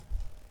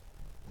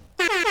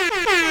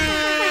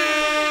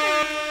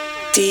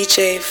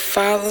DJ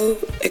Follow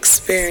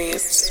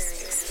Experience.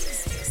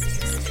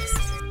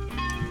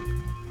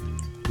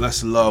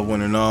 Blessed love,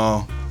 one and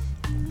all.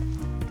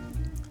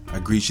 I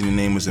greet you in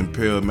the name of His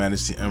Imperial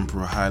Majesty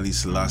Emperor Haile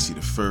Selassie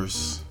I.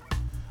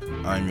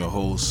 I'm your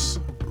host,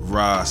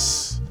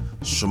 Ras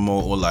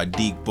Shamo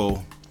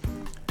Oladipo,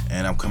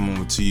 and I'm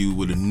coming to you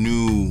with a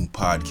new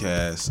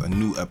podcast, a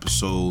new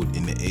episode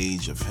in the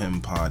Age of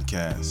Him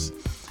podcast.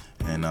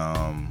 And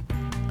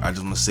I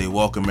just want to say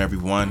welcome,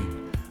 everyone.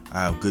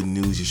 I have good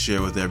news to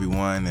share with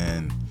everyone,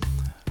 and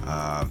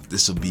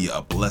this will be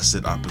a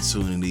blessed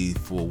opportunity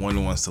for one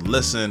who wants to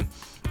listen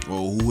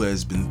or who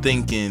has been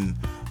thinking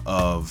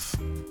of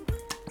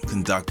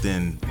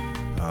conducting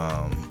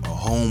a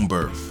home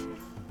birth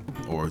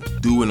or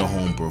doing a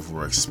home birth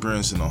or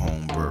experiencing a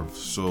home birth.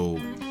 So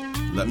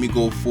let me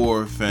go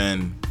forth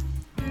and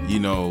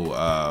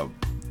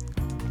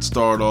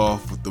start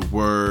off with the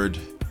word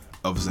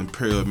of His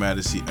Imperial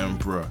Majesty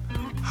Emperor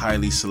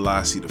Haile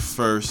Selassie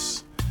I,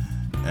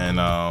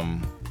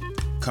 and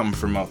coming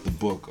from out the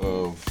book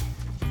of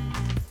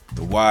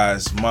The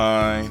Wise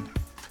Mind,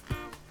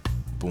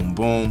 boom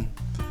boom,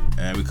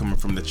 and we're coming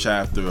from the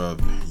chapter of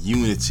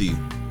Unity,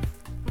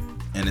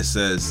 and it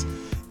says,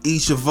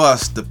 each of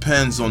us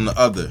depends on the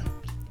other,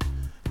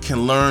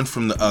 can learn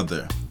from the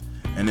other,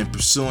 and in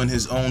pursuing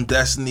his own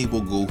destiny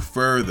will go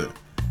further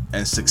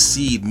and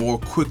succeed more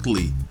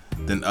quickly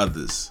than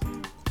others.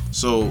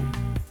 So,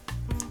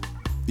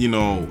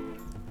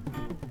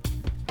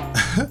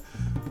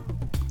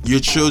 your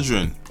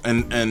children,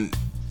 and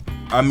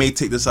I may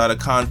take this out of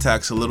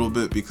context a little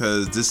bit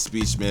because this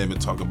speech may have been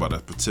talking about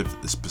a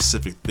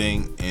specific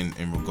thing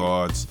in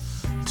regards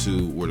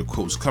to where the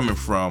quote's coming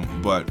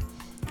from, but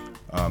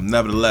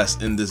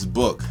nevertheless, in this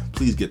book,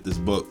 please get this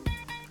book,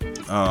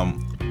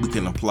 we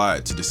can apply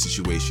it to the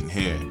situation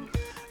here.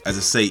 As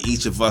I say,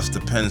 each of us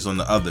depends on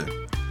the other.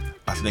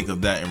 I think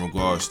of that in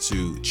regards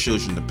to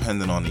children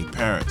depending on their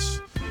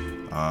parents.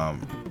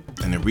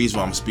 And the reason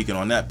why I'm speaking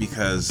on that,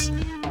 because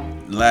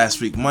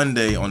last week,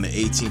 Monday, on the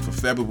 18th of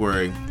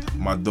February,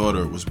 my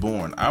daughter was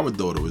born. Our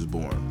daughter was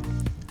born.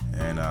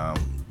 And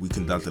we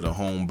conducted a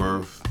home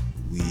birth.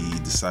 We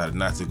decided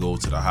not to go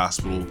to the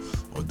hospital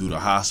or do the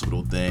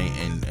hospital thing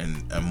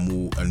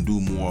and do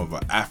more of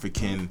an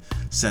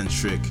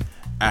African-centric,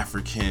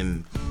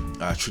 African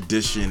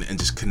tradition and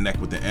just connect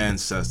with the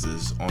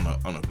ancestors on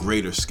a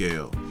greater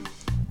scale.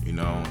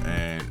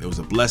 And it was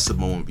a blessed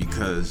moment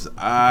because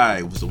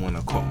I was the one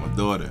that caught my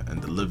daughter and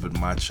delivered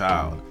my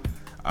child.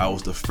 I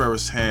was the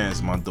first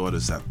hands my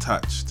daughters have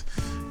touched,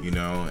 and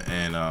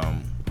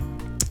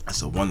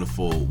it's a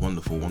wonderful,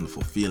 wonderful,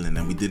 wonderful feeling.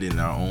 And we did it in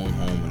our own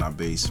home in our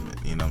basement,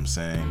 you know what I'm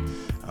saying?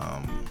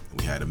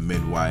 We had a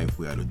midwife,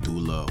 we had a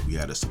doula, we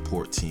had a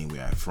support team, we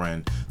had a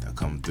friend that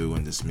come through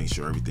and just make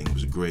sure everything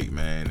was great,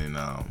 man. And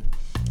I'm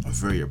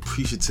very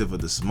appreciative of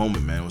this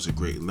moment, man. It was a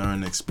great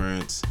learning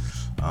experience.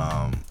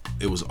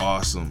 It was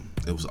awesome.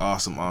 It was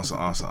awesome. You know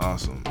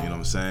what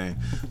I'm saying?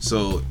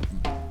 So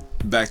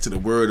back to the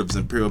word of His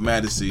Imperial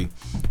Majesty,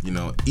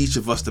 each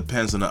of us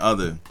depends on the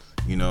other.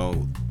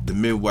 The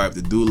midwife,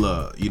 the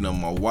doula,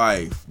 my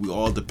wife, we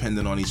all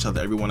depended on each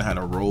other. Everyone had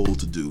a role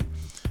to do,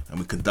 and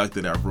we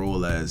conducted our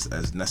role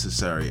as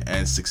necessary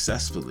and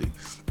successfully.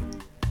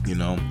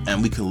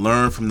 And we can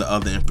learn from the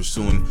other in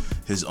pursuing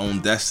his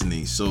own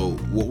destiny. So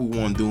what we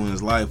want to do in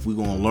his life, we're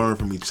going to learn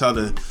from each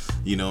other,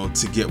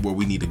 to get where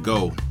we need to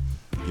go.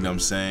 You know what I'm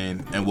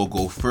saying? And we'll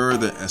go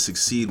further and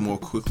succeed more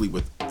quickly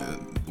with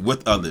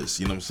others.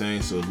 You know what I'm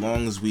saying? So as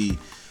long as we,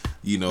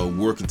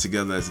 working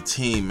together as a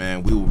team,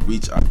 man, we will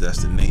reach our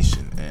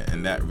destination.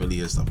 And that really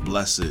is the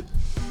blessed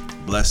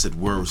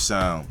word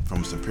sound from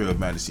His Imperial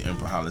Majesty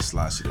Emperor Haile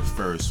Selassie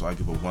I. So I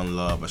give a one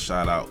love, a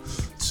shout out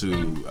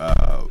to,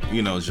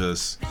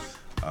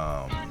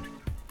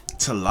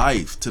 to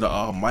life, to the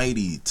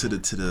Almighty, to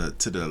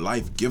the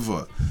life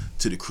giver,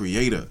 to the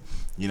Creator.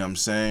 You know what I'm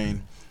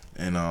saying?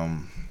 And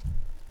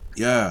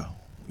yeah,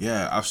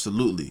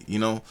 absolutely.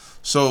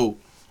 So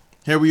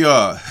here we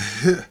are.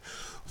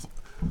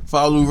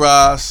 Follow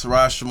Ras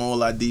Shamo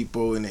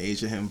Oladipo in the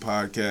Age of Him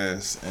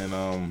podcast, and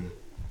I'm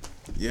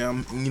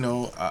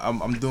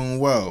doing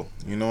well,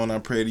 and I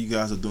pray that you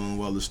guys are doing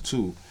well as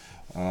too.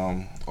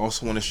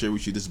 Also want to share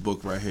with you this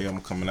book right here. I'm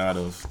coming out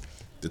of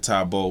the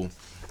Tabo,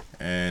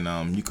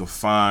 and you can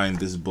find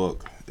this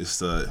book. It's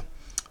the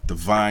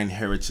Divine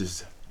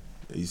Heritage.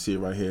 You see it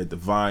right here,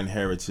 Divine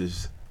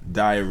Heritage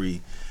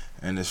Diary,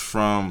 and it's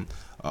from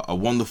a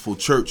wonderful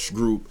church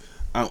group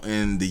out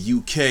in the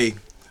UK.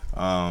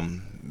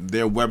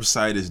 Their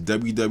website is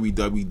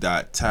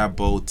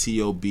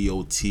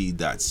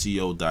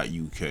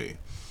www.tabot.co.uk,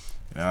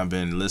 and I've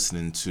been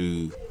listening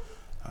to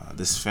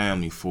this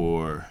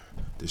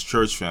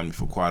church family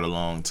for quite a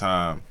long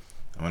time.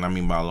 And when I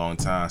mean by a long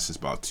time, since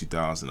about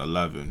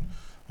 2011,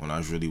 when I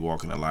was really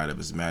walking the light of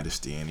His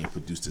Majesty, and he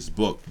produced this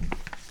book.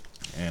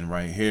 And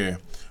right here,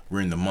 we're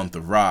in the month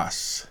of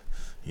Ras,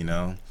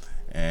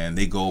 and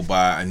they go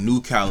by a new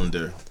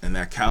calendar, and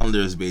that calendar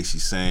is basically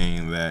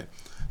saying that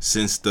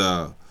since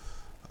the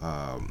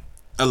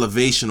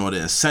elevation or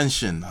the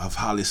ascension of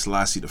Haile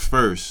Selassie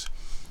I,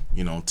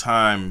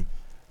 time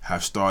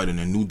have started in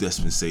a new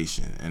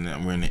dispensation,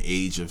 and we're in the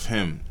age of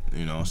Him.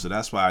 So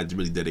that's why I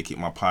really dedicate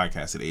my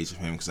podcast to the age of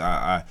Him, because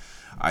I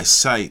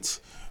cite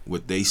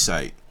what they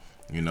cite,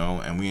 and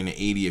we're in the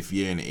 80th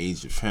year in the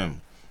age of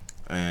Him.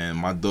 And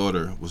my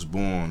daughter was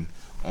born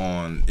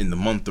in the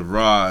month of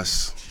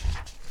Ras,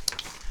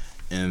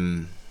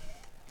 and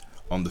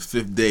on the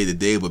 5th day, the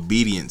day of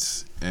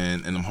obedience,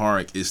 and in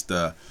Amharic it's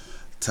the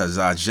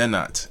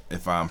Tazajenat,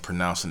 if I'm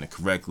pronouncing it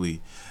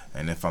correctly,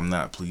 and if I'm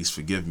not, please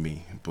forgive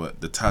me. But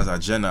the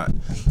Tazajenat,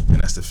 and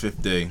that's the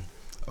 5th day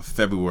of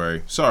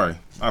February. Sorry,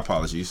 my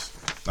apologies.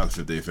 Not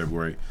the 5th day of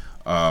February.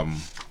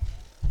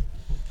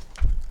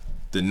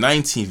 The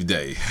 19th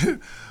day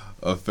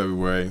of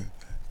February,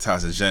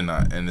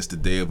 Tazajenat, and it's the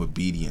day of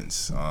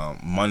obedience.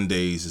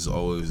 Mondays is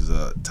always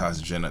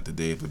Tazajenat, the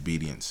day of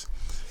obedience,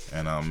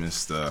 and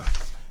it's the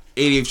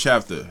 80th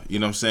chapter.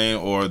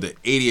 Or the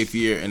 80th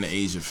year in the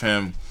age of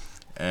Him,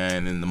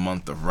 and in the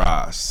month of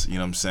Ras.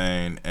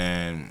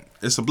 And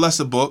it's a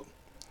blessed book.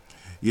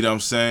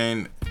 It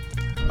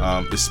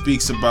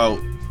speaks about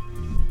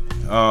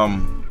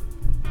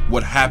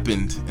what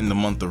happened in the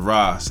month of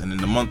Ras, and in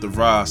the month of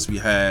Ras we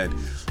had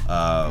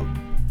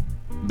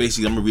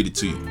basically, I'm gonna read it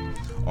to you.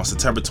 On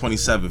September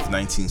 27th,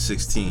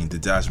 1916, the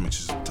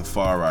Dajjmach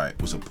Tafari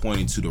was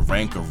appointed to the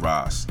rank of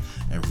Ras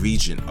and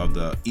regent of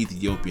the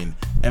Ethiopian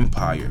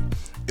Empire.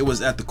 It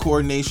was at the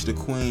coronation of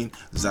Queen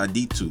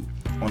Zaditu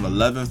on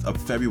 11th of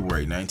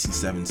February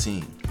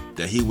 1917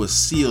 that he was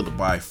sealed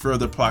by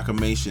further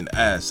proclamation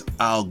as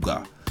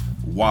Alga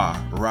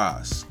Wa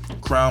Ras,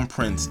 Crown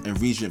Prince and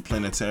Regent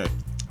Planetary.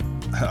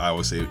 I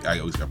always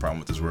got a problem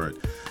with this word.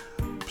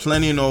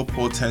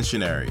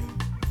 Plenipotentiary.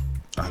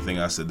 I think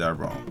I said that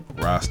wrong.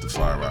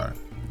 Rastafari.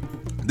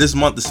 This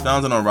month is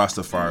founded on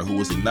Rastafari, who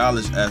was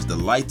acknowledged as the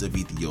light of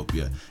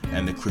Ethiopia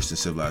and the Christian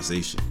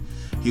civilization.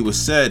 It was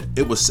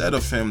said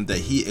of him that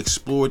he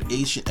explored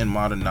ancient and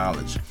modern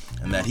knowledge,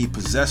 and that he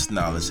possessed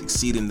knowledge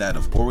exceeding that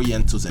of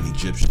Orientals and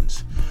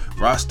Egyptians.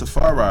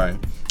 Rastafari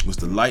was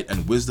the light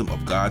and wisdom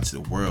of God to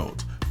the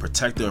world,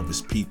 protector of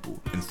his people,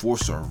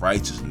 enforcer of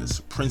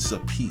righteousness, prince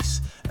of peace,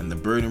 and the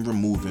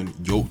burden-removing,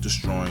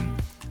 yoke-destroying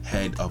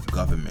head of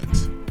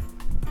government.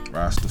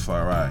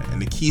 Rastafari.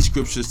 And the key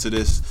scriptures to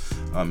this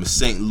is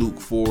St. Luke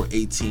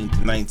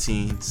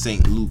 4:18-19,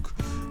 St. Luke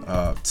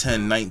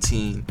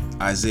 10:19,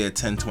 Isaiah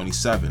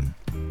 10:27.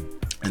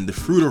 And the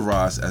fruit of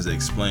Ras, as it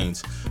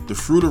explains, the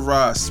fruit of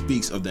Ras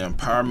speaks of the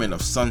empowerment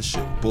of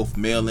sonship, both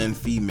male and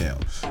female.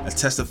 It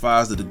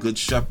testifies to the good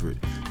shepherd,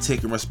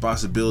 taking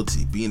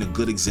responsibility, being a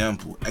good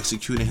example,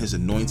 executing his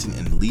anointing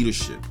in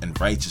leadership and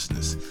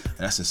righteousness. And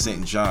that's in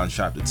St. John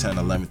chapter 10,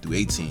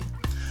 11-18.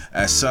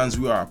 As sons,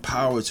 we are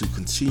empowered to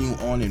continue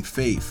on in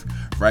faith,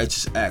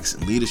 righteous acts,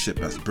 and leadership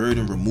as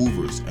burden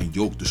removers and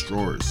yoke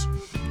destroyers.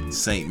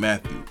 St.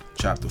 Matthew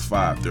chapter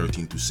 5,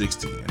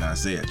 13-16, and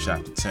Isaiah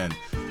chapter 10,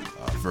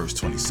 verse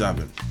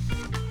 27.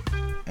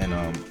 And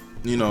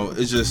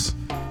it's just,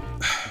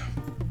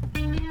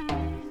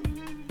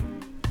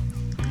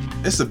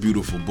 it's a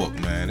beautiful book,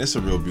 man. It's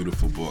a real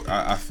beautiful book.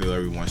 I feel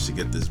everyone should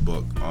get this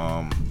book.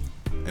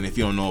 And if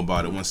you don't know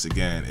about it, once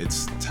again,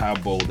 it's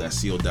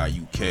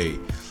tabo.co.uk.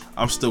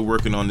 I'm still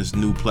working on this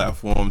new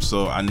platform,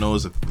 so I know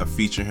there's a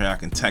feature here. I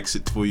can text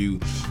it for you,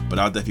 but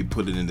I'll definitely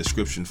put it in the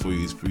description for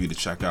you to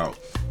check out.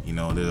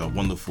 They're a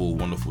wonderful,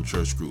 wonderful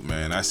church group,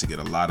 man. I used to get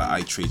a lot of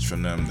eye traits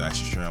from them that I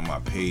should share on my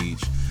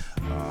page.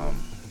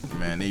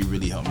 Man, they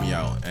really help me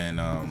out, and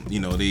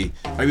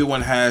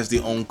everyone has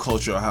their own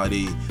culture of how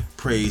they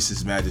praise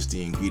His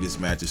Majesty and greet His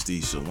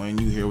Majesty. So when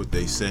you hear what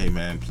they say,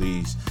 man,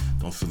 please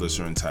don't feel a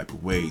certain type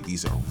of way.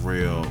 These are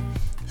real,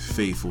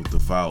 faithful,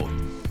 devout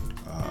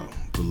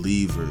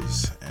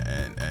believers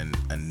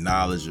and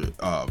knowledge,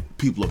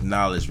 people of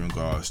knowledge in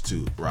regards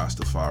to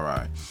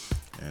Rastafari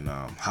and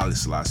Haile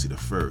Selassie I,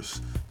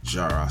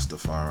 Jah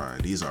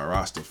Rastafari. These are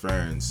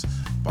Rastafarians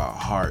by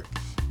heart,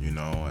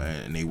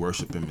 and they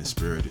worship Him in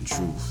spirit and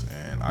truth.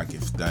 And I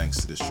give thanks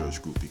to this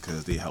church group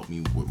because they help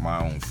me with my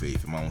own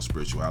faith and my own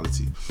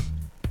spirituality.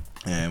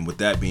 And with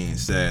that being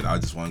said, I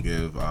just want to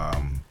give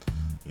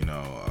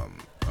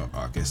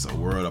I guess a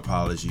word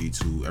apology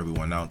to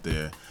everyone out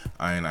there.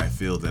 I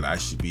feel that I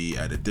should be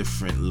at a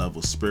different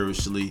level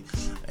spiritually,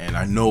 and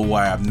I know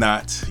why I'm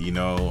not.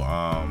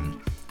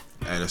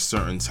 At a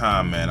certain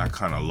time, man, I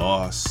kind of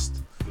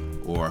lost,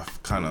 or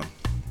kind of,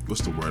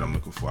 what's the word I'm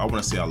looking for? I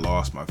want to say I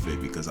lost my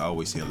faith, because I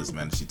always hail His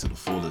Majesty to the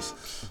fullest,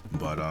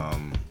 but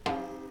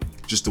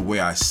just the way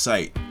I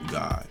cite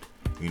God,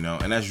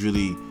 and that's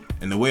really,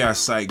 and the way I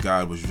cite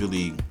God was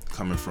really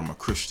coming from a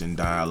Christian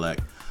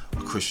dialect,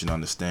 a Christian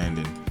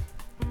understanding.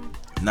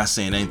 Not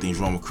saying anything's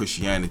wrong with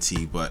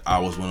Christianity, but I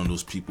was one of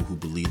those people who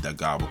believed that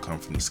God will come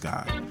from the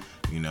sky,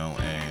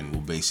 and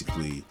will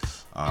basically,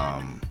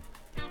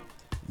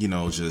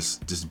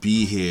 just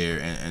be here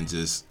and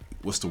just,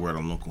 what's the word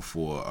I'm looking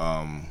for?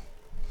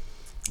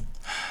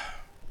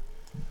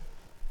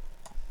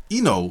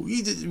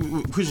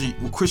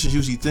 Christians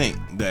usually think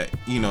that,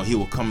 He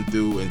will come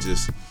through and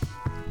just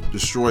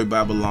destroy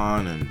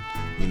Babylon and,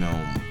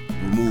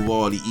 remove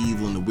all the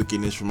evil and the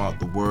wickedness from out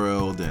the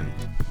world, and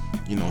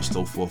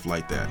so forth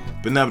like that.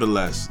 But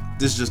nevertheless,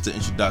 this is just the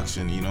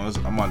introduction.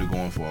 I'm already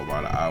going for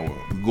about an hour.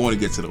 We're going to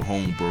get to the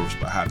home births,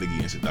 but I have to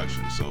get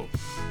introduction. So,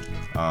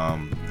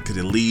 because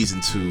it leads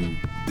into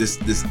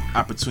this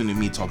opportunity.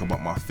 Me talking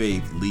about my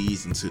faith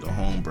leads into the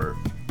home birth,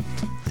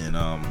 and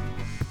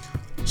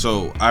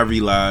so I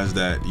realized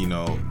that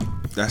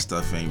that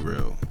stuff ain't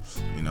real.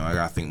 I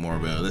gotta think more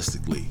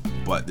realistically.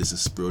 But this is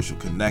spiritual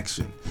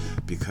connection,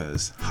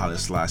 because Haile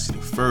Selassie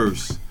the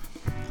First,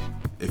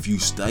 if you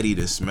study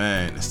this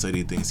man and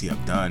study the things he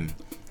have done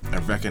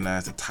and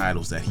recognize the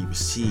titles that he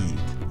received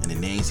and the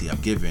names he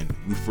have given,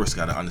 we first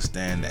got to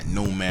understand that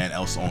no man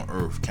else on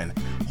earth can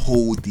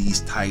hold these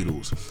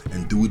titles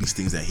and do these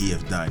things that he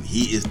has done.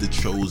 He is the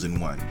chosen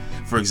one.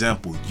 For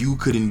example, you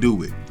couldn't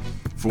do it.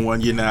 For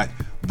one, you're not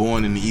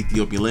born in the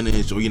Ethiopian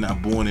lineage, or you're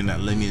not born in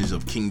that lineage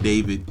of King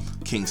David,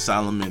 King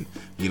Solomon.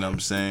 You know what I'm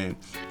saying?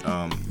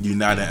 You're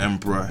not an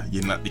emperor.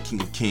 You're not the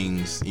king of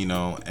kings.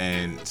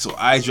 And so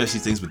I address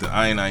these things with the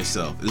I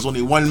self. There's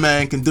only one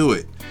man can do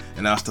it,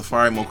 and that's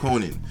Tafari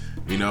Makonnen.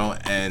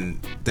 And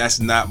that's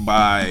not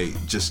by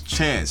just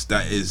chance.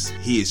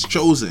 He is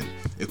chosen.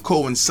 It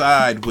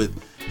coincides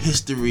with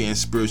history and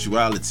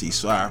spirituality.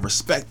 So I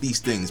respect these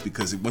things,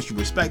 because once you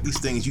respect these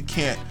things, you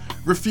can't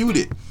refute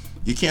it.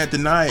 You can't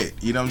deny it.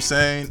 You know what I'm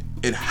saying?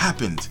 It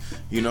happened.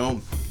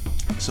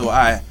 So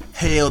I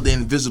hail the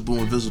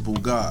invisible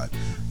God,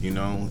 in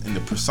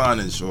the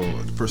personage or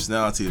the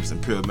personality of His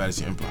Imperial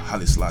Majesty Emperor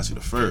Haile Selassie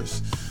the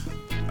First.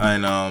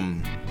 And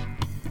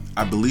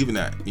I believe in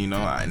that,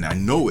 and I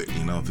know it,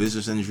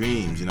 visions and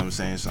dreams, you know what I'm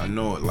saying? So I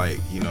know it,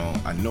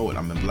 I know it.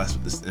 I've been blessed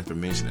with this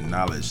information and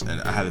knowledge,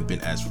 and I haven't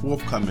been as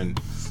forthcoming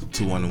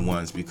to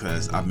one-on-ones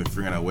because I've been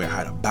figuring out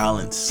how to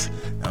balance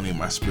not only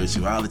my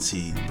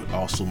spirituality, but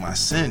also my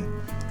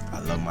sin. I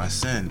love my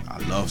sin. I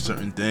love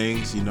certain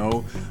things,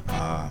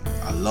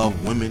 I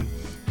love women,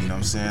 you know what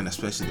I'm saying?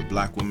 Especially the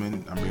black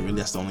women. I mean, really,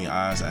 that's the only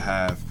eyes I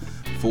have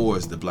for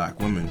is the black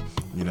women,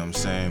 you know what I'm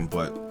saying?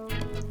 But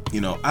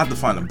I have to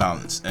find a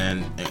balance,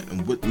 and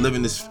with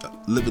living this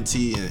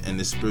liberty and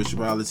this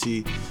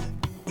spirituality,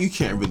 you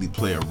can't really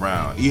play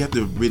around. You have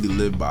to really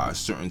live by a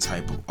certain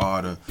type of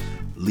order,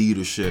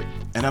 leadership.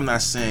 And I'm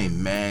not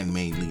saying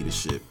man-made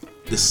leadership.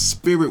 The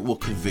Spirit will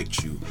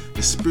convict you.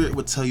 The Spirit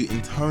will tell you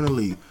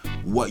internally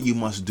what you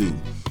must do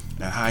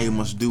and how you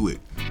must do it.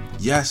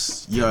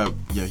 Yes, you're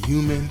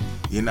human.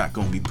 You're not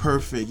going to be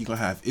perfect. You're going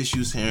to have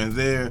issues here and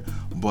there.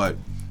 But,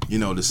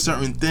 there's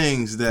certain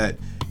things that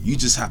you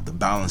just have to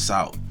balance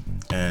out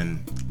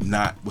and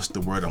not, what's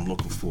the word I'm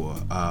looking for?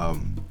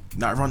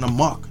 Not run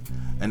amok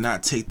and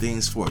not take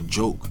things for a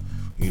joke.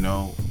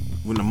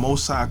 When the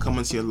Most High come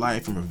into your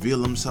life and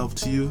reveal Himself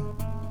to you,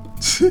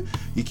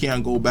 you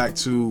can't go back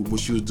to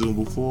what you was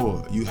doing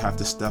before. You have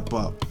to step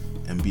up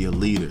and be a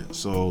leader.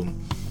 So,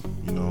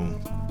 I'm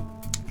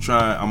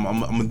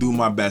gonna do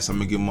my best. I'm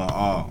gonna give my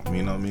all.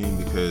 You know what I mean?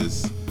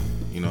 Because,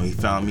 He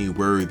found me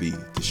worthy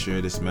to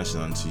share this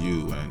message unto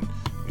you. And,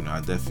 I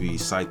definitely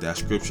cite that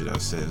scripture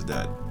that says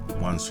that the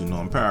ones who know,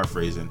 I'm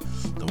paraphrasing,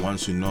 the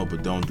ones who know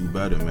but don't do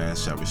better, man,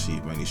 shall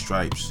receive many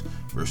stripes,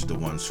 versus the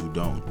ones who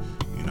don't.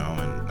 And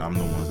I'm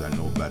the ones that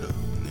know better.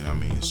 You know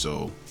what I mean?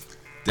 So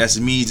that's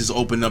me just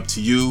open up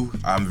to you.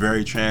 I'm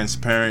very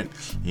transparent,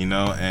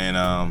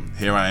 and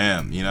here I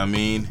am. You know what I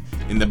mean?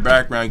 In the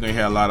background, you're gonna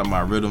hear a lot of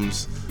my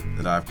rhythms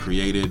that I've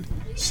created.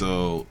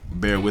 So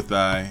bear with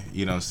I,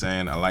 you know what I'm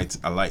saying?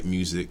 I like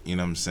music, you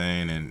know what I'm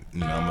saying? And I'm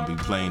gonna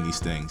be playing these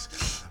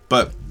things.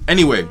 But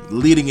anyway,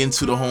 leading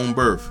into the home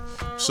birth.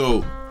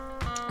 So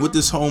with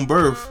this home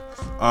birth,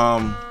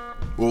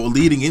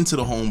 leading into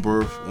the home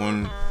birth,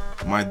 when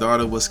my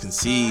daughter was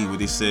conceived, what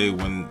they say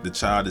when the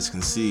child is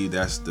conceived,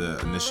 that's the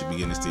initial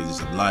beginning stages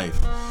of life.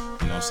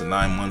 So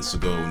 9 months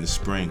ago in the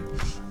spring,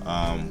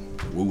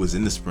 we was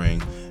in the spring,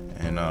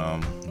 and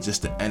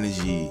just the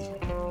energy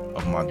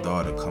of my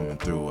daughter coming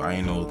through. I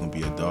didn't know it was gonna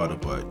be a daughter,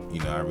 but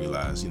I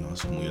realized,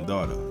 it's gonna be a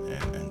daughter,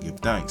 and give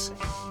thanks.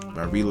 But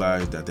I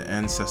realized that the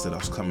ancestor that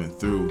was coming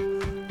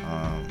through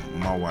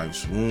my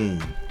wife's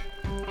womb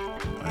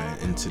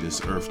and into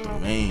this earth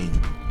domain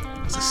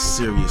was a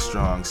serious,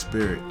 strong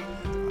spirit.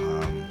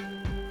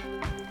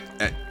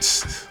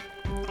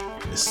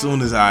 As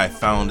soon as I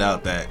found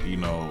out that we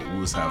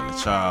was having a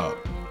child,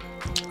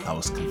 I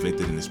was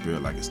convicted in the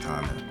spirit, like it's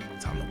time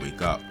to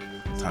wake up,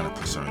 time to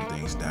put certain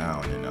things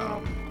down. And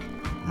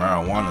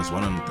marijuana is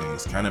one of the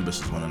things,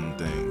 cannabis is one of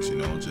the things,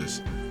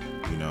 just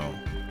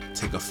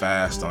take a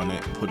fast on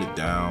it, put it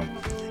down.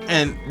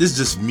 And this is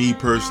just me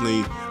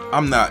personally.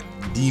 I'm not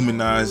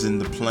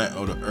demonizing the plant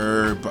or the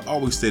herb, but I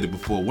always stated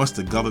before, once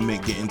the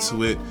government get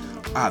into it,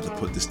 I have to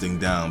put this thing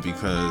down,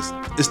 because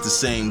it's the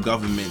same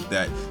government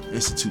that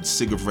institutes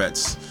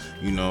cigarettes,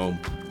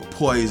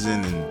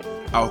 poison and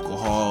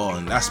alcohol,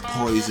 and that's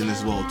poison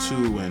as well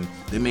too, and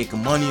they're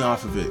making money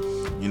off of it,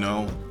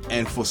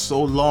 and for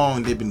so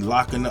long they've been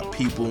locking up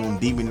people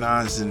and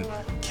demonizing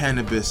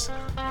cannabis,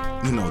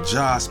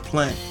 Joss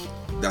plant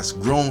that's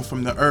grown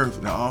from the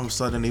earth. Now all of a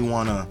sudden they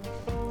want to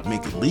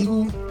make it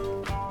legal.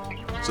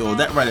 So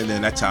that right there,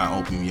 that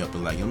child opened me up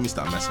and like, let me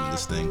stop messing with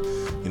this thing.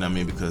 You know what I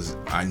mean? Because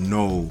I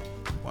know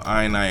what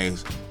I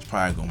is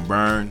probably gonna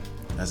burn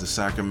as a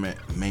sacrament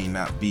may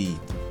not be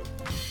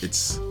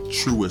its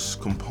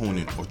truest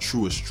component or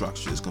truest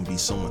structure. It's gonna be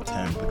somewhat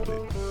tampered with.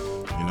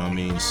 You know what I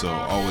mean? So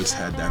I always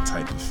had that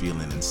type of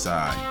feeling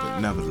inside. But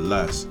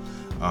nevertheless,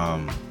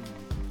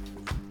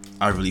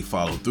 I really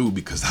followed through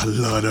because I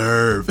love the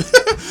herb.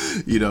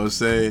 You know what I'm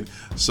saying?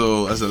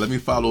 So I said, let me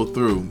follow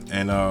through.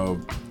 And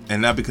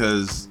not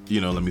because,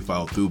 let me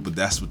follow through, but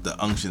that's what the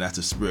unction, that's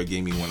the spirit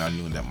gave me when I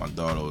knew that my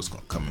daughter was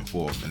coming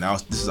forth. And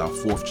this is our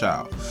 4th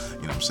child. You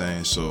know what I'm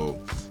saying? So,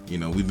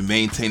 we've been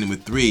maintaining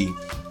with 3,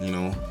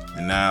 and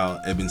now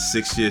it's been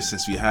 6 years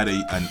since we had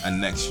a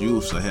next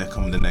youth. So here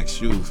come the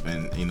next youth,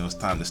 and it's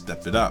time to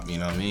step it up, you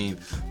know what I mean,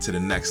 to the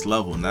next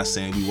level. Not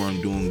saying we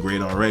weren't doing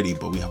great already,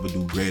 but we have to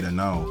do greater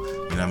now. You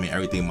know what I mean?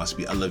 Everything must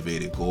be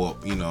elevated, go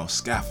up,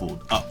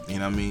 scaffold up, you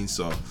know what I mean?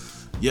 So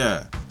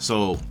yeah,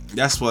 so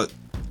that's what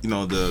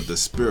the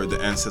spirit,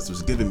 the ancestors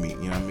was giving me, you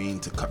know what I mean,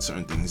 to cut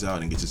certain things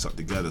out and get yourself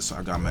together. So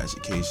I got my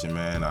education,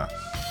 man. I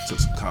took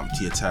some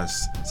CompTIA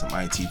tests, some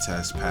IT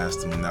tests,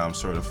 passed them, and now I'm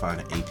certified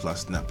in A+,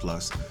 Net+,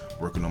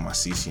 working on my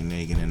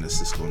CCNA, getting in the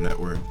Cisco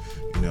network,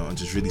 and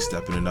just really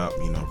stepping it up,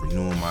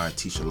 renewing my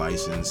teacher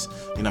license,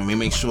 I mean,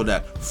 make sure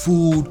that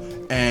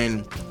food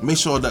and make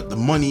sure that the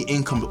money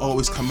income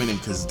always coming in,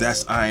 because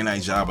that's I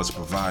job as a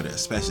provider,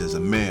 especially as a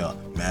male,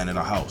 man of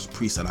the house,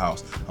 priest of the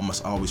house. I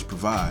must always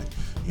provide.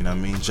 You know what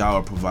I mean? Jah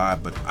will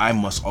provide, but I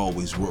must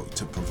always work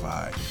to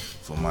provide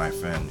for my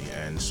family.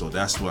 And so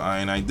that's what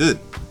I did.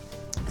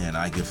 And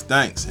I give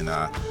thanks. And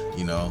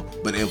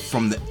but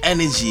from the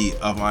energy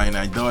of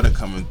my daughter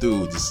coming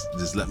through,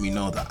 just let me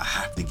know that I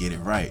have to get it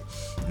right,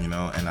 and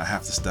I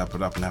have to step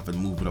it up and I have to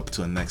move it up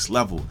to a next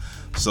level.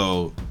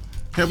 So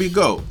here we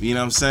go, you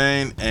know what I'm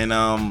saying? And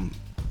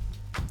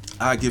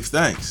I give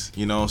thanks,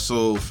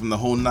 so from the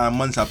whole 9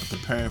 months I've been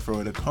preparing for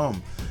her to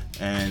come.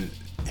 And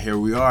here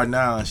we are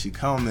now, and she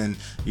come, and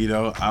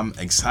I'm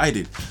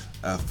excited.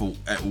 For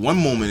at one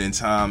moment in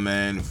time,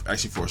 man,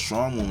 actually for a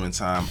strong moment in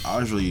time, I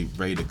was really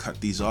ready to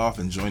cut these off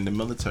and join the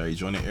military,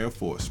 join the Air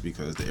Force,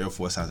 because the Air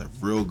Force has a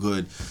real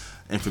good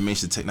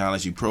information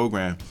technology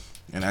program.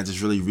 And I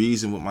just really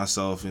reasoned with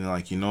myself and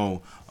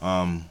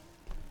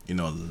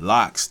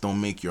locks don't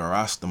make you a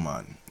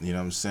Rastaman. You know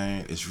what I'm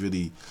saying? It's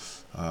really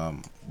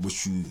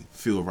what you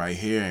feel right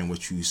here and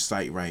what you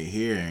cite right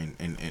here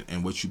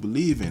and what you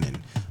believe in. And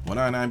what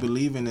I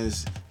believe in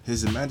is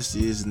His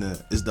Majesty is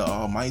the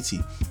Almighty,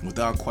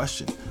 without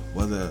question.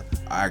 Whether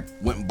I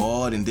went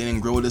bald and didn't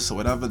grow this or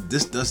whatever,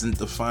 this doesn't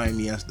define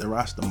me as the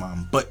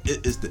Rastaman, but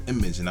it is the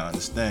image, and I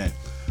understand.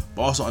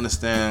 But also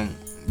understand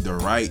the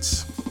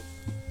rights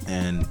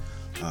and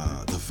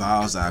the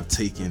vows I've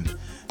taken,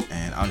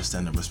 and I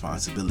understand the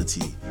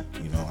responsibility.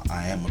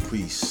 I am a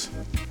priest.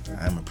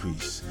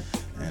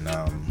 And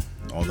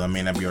although I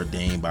may not be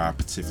ordained by a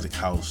particular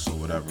house or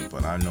whatever,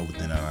 but I know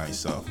within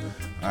myself,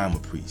 I am a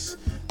priest.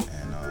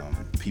 And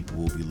people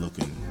will be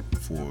looking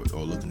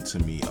to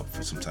me up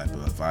for some type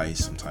of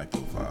advice, some type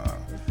of,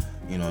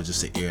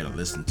 just an ear to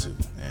listen to.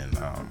 And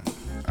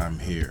I'm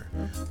here,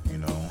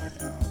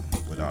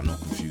 without no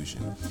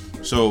confusion.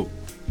 So,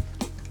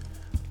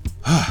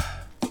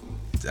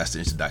 that's the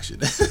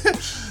introduction.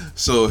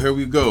 So here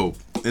we go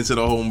into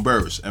the home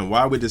births, and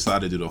why we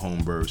decided to do the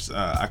home births.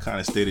 I kind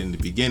of stated in the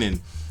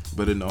beginning,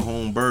 but in the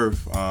home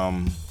birth,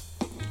 it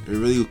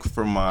really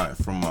from my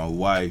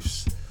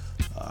wife's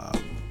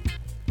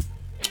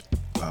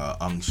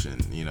unction,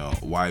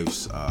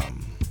 wife's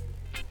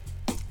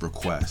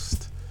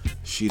request.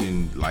 She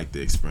didn't like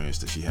the experience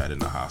that she had in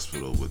the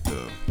hospital with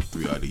the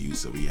 3 other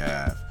youths that we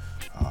have.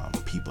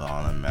 People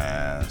on a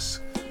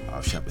mask.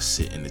 She had to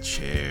sit in the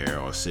chair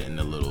or sit in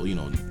the little,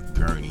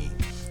 gurney.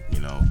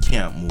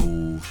 Can't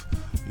move.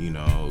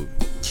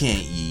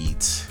 Can't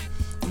eat.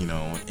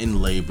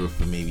 In labor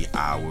for maybe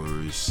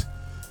hours.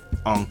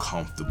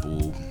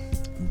 Uncomfortable.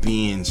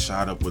 Being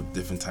shot up with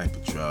different type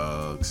of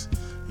drugs.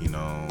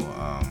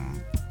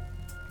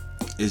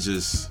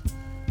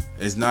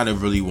 It's not a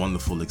really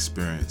wonderful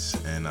experience.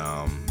 And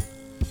I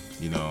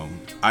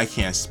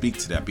can't speak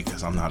to that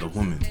because I'm not a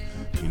woman.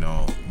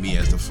 Me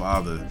as the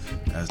father,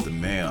 as the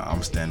male,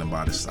 I'm standing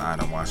by the side,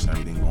 I'm watching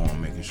everything go on,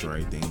 making sure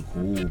everything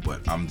cool,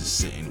 but I'm just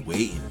sitting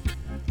waiting,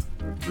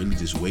 really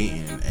just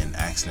waiting and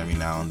asking every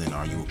now and then,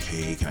 are you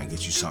okay? Can I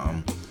get you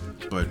something?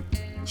 But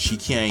she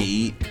can't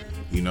eat,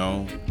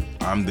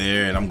 I'm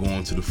there and I'm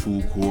going to the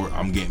food court,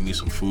 I'm getting me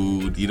some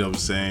food, you know what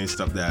I'm saying?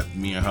 Stuff that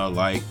me and her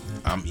like,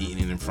 I'm eating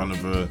it in front of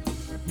her,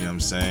 you know what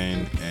I'm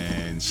saying?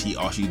 And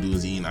all she do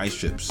is eating ice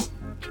chips.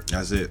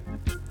 That's it.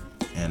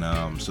 And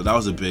so that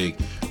was a big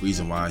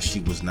reason why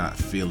she was not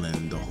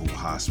feeling the whole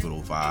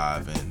hospital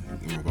vibe and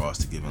in regards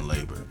to giving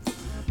labor.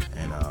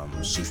 And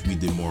so we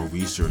did more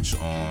research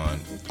on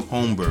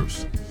home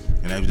births.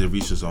 And as we did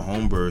research on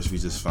home births, we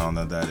just found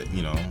out that,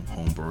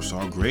 home births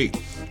are great.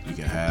 We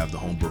can have the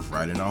home birth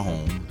right in our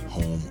home,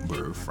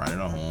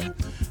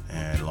 and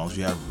as long as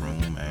we have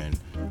room. And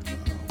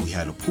we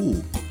had a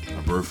pool,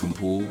 a birthing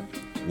pool.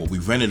 Well, we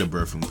rented a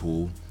birthing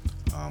pool.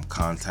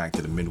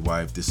 contacted a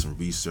midwife, did some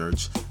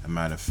research. As a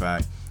matter of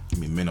fact, let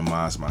me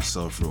minimize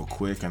myself real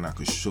quick, and I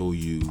could show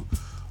you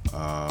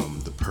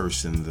the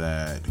person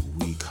that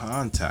we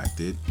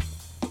contacted.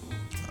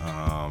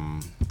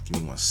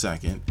 Give me 1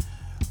 second.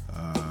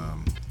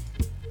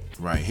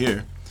 Right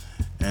here.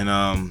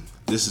 And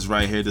this is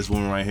right here, this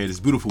woman right here, this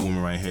beautiful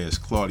woman right here is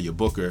Claudia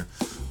Booker.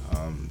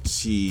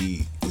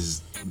 She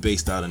is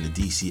based out in the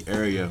DC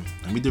area,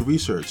 and we did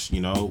research. We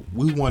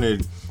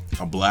wanted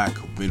a black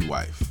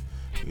midwife.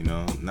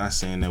 Not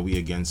saying that we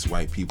against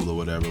white people or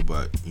whatever,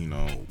 but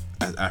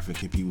as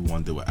African people, we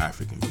want to deal with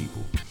African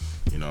people.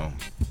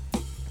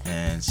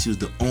 And she was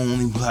the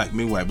only black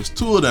midwife. There's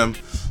 2 of them,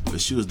 but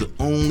she was the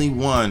only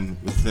one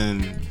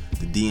within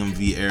the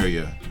DMV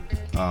area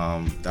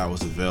that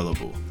was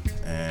available.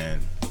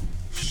 And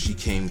she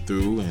came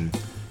through, and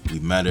we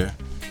met her,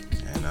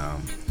 and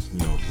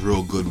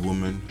real good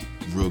woman,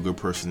 real good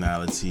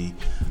personality,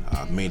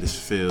 made us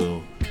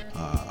feel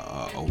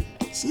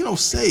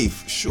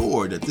safe,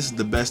 sure, that this is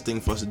the best thing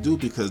for us to do,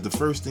 because the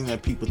first thing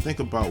that people think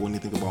about when they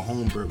think about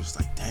home birth is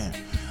like, damn,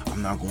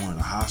 I'm not going to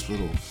the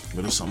hospital,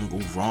 what if something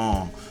goes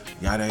wrong,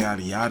 yada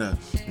yada yada.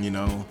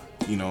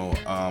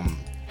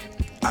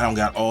 I don't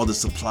got all the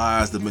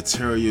supplies, the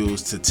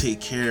materials to take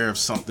care of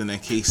something in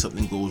case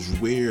something goes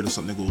weird or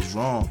something goes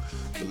wrong.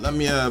 But let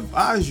me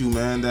advise you,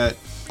 man, that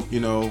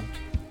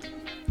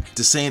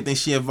the same thing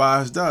she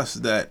advised us,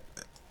 that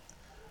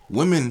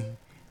women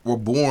were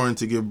born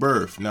to give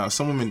birth. Now,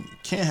 some women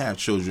can't have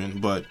children,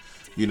 but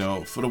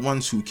for the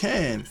ones who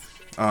can,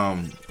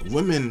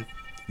 women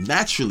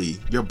naturally,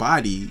 your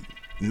body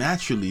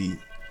naturally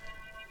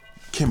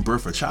can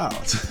birth a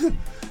child.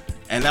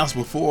 And that was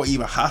before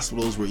even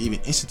hospitals were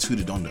even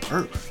instituted on the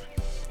earth.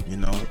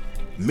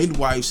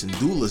 Midwives and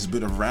doulas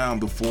been around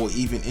before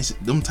even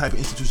them type of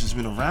institutions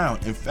been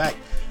around. In fact,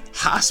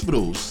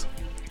 hospitals,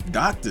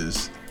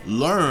 doctors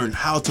learn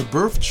how to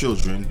birth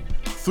children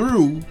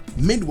through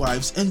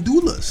midwives and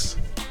doulas.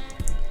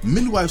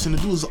 Midwives and the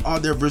doulas are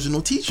their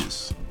original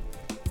teachers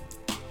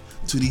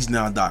to these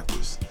now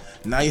doctors.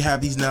 Now you have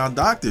these now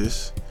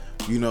doctors,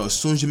 as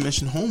soon as you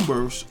mention home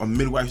births or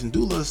midwives and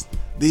doulas,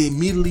 they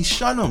immediately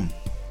shun them.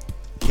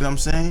 You know what I'm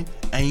saying?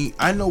 And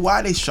I know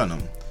why they shun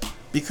them.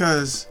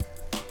 Because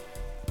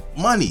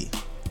money.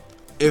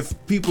 If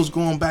people's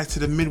going back to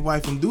the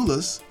midwife and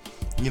doulas,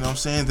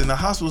 then the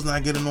hospital's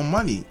not getting no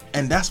money.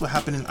 And that's what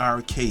happened in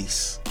our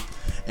case.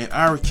 In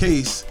our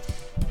case,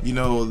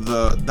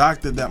 the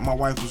doctor that my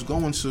wife was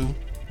going to,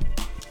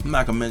 I'm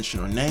not gonna mention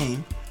her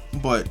name,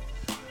 but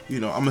I'm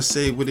gonna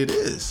say what it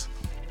is.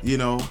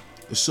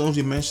 As soon as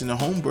we mentioned the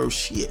home birth,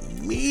 she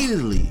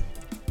immediately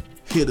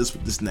hit us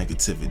with this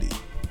negativity.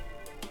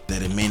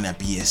 That it may not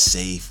be as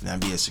safe, not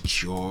be as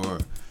secure.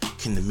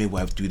 Can the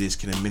midwife do this?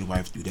 Can the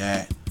midwife do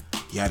that?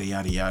 Yada,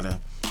 yada, yada.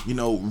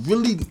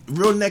 Really,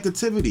 real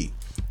negativity.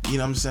 You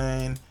know what I'm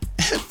saying?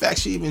 In fact,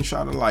 she even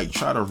tried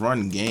to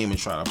run game and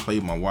try to play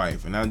my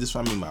wife. And this is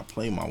what I mean by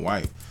play my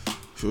wife.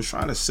 She was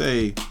trying to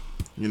say,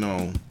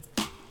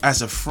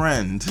 as a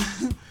friend,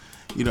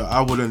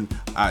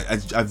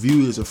 I view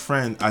you as a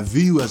friend. I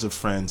view you as a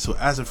friend. So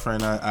as a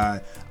friend,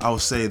 I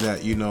would say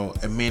that,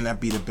 it may not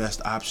be the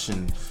best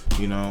option,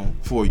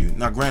 for you.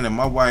 Now, granted,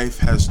 my wife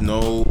has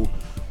no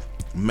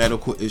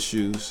medical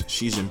issues.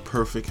 She's in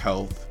perfect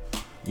health.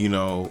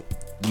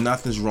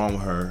 Nothing's wrong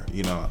with her.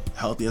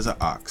 Healthy as an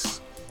ox.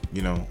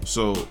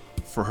 So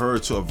for her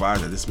to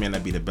advise that this may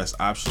not be the best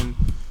option,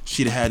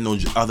 she'd had no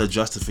other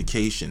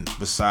justification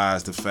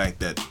besides the fact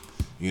that,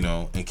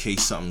 in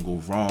case something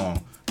goes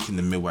wrong, can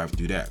the midwife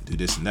do that, do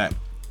this and that?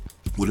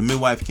 Well, the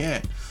midwife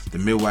can't. The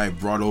midwife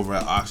brought over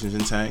an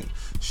oxygen tank.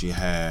 She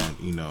had,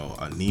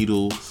 a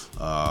needle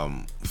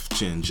to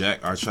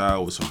inject our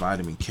child with some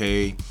vitamin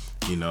K.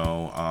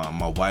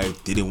 My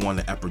wife didn't want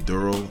an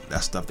epidural.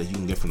 That's stuff that you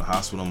can get from the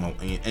hospital.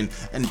 And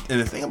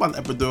the thing about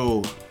the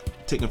epidural,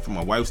 taken from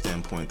my wife's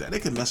standpoint, that they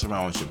can mess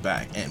around with your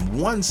back. And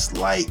one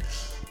slight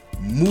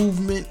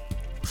movement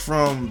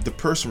from the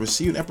person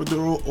receiving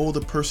epidural or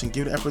the person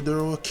giving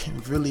epidural can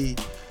really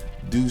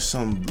do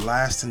some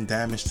lasting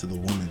damage to the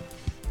woman,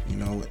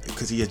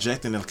 because he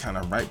ejecting it kind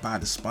of right by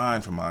the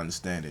spine, from my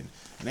understanding.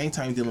 And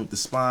anytime you're dealing with the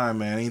spine,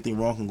 man, anything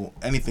wrong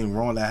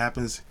that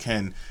happens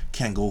can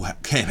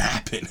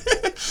happen.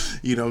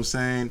 You know what I'm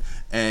saying?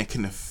 And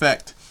can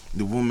affect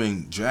the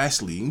woman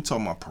drastically. You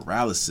talking about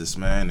paralysis,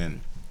 man, and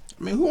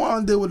who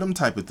want to deal with them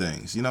type of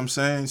things? You know what I'm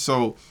saying?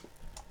 So,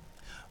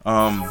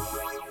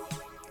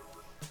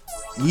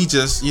 we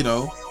just,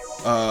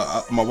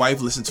 my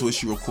wife listened to it.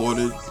 She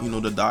recorded,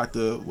 the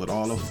doctor with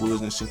all the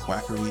foolishness and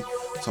quackery,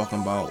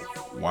 talking about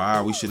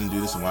why we shouldn't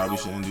do this and why we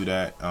shouldn't do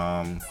that.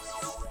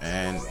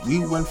 And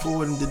we went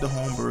forward and did the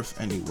home birth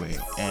anyway.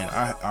 And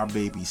our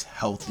baby's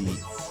healthy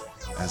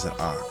as an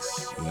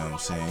ox. You know what I'm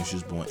saying? She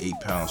was born 8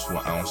 pounds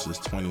 4 ounces,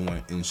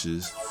 21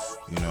 inches.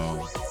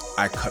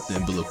 I cut the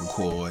umbilical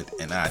cord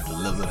and I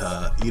delivered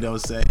her. You know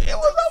what I'm saying? It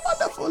was a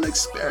wonderful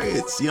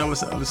experience. You know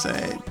what I'm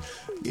saying?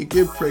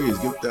 Give praise,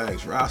 give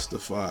thanks,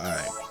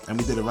 Rastafari. And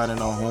we did it right in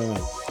our home.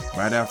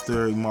 Right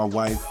after my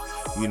wife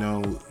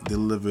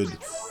delivered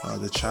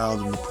the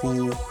child in the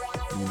pool.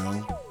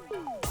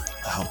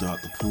 I helped her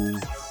out the pool,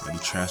 and we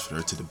transferred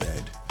her to the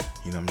bed.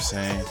 You know what I'm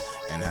saying?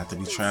 And after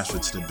we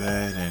transferred to the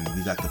bed, and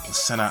we got the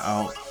placenta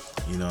out,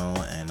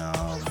 and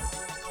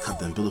cut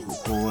the umbilical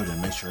cord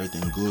and make sure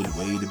everything good,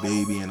 weigh the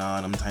baby and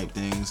all them type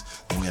things.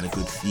 Then we had a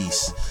good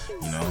feast.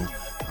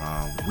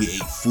 We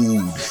ate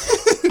food.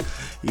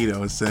 You know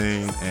what I'm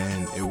saying?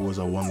 And it was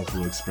a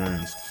wonderful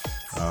experience.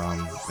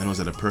 And it was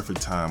at a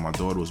perfect time. My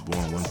daughter was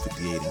born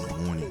 1:58 in the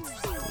morning.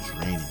 It was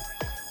raining.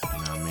 You know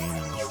what I mean?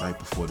 It was right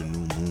before the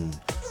new moon.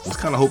 I was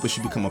kind of hoping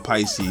she'd become a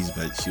Pisces,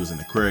 but she was an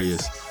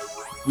Aquarius.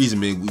 Reason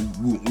being,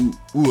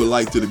 we would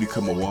like her to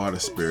become a water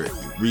spirit.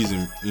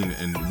 Reason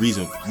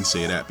we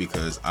say that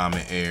because I'm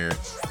an air,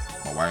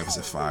 my wife is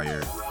a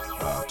fire,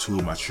 two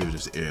of my children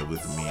is air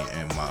with me,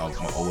 and my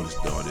oldest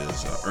daughter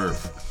is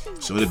Earth.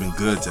 So it'd have been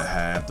good to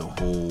have the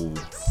whole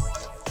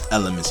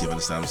elements. You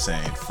understand what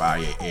I'm saying?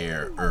 Fire,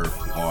 air, earth,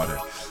 water.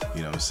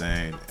 You know what I'm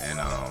saying? And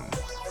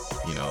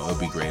it'd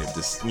be great if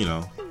this,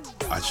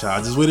 I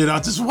child just waited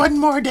out just one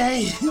more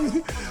day.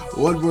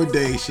 One more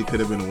day, she could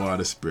have been a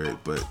water spirit,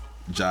 but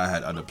Jai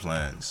had other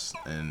plans,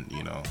 and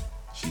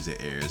she's an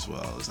air as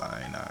well as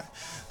I and I.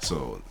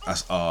 So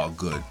that's all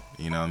good.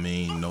 You know what I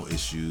mean? No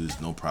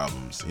issues, no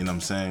problems. You know what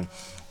I'm saying?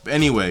 But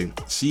anyway,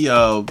 she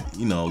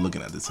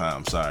looking at the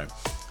time, sorry.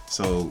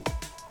 So,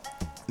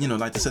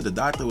 like I said, the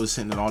doctor was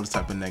sending all this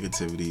type of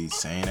negativity,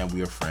 saying that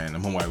we're a friend.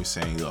 And my wife was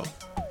saying, look,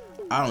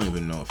 I don't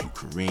even know if you're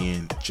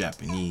Korean,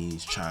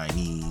 Japanese,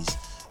 Chinese,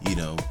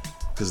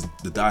 because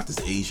the doctor's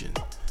Asian.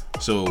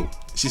 So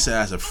she said,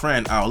 as a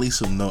friend, at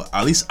least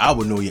I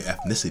would know your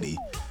ethnicity,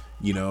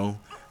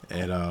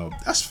 and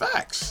that's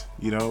facts,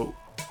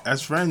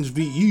 as friends,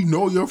 you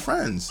know your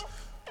friends.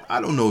 I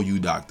don't know you,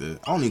 doctor.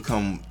 I only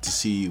come to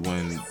see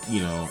when,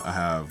 I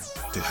have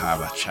to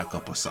have a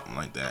checkup or something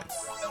like that.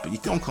 But you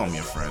don't call me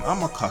a friend.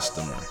 I'm a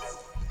customer,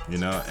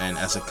 and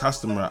as a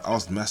customer, I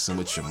was messing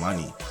with your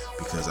money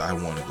because I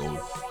want to go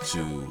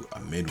to a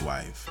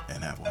midwife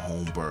and have a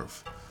home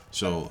birth.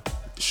 So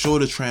show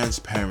the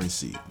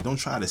transparency. Don't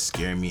try to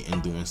scare me in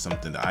doing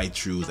something that I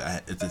choose.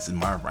 It's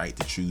my right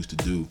to choose to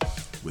do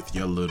with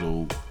your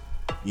little,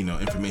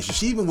 information.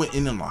 She even went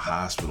in the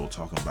hospital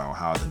talking about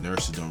how the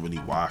nurses don't really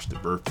wash the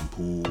birthing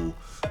pool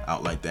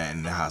out like that,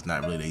 and how it's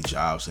not really their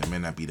job, so it may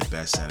not be the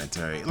best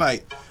sanitary.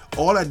 Like,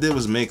 all I did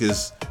was make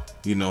us,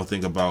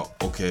 think about,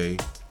 okay,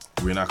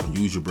 we're not going to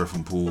use your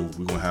birthing pool.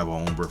 We're going to have our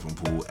own birthing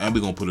pool, and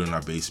we're going to put it in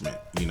our basement.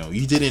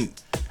 You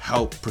didn't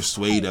help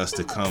persuade us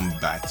to come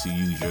back to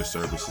use your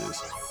services.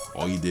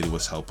 All you did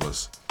was help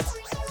us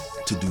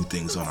to do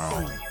things on our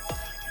own,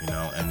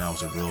 and that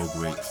was a real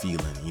great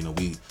feeling.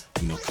 We,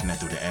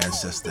 connected with the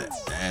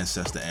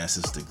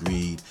ancestor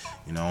greed.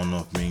 I don't know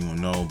if many will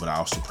know, but I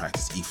also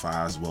practice Ifa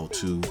as well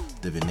too,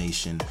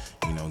 divination,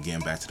 getting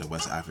back to the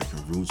West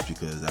African roots,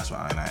 because that's where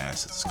our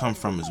ancestors come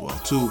from as well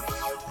too.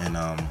 And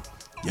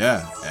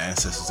the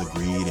ancestors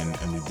agreed,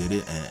 and we did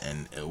it,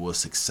 and it was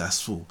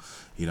successful.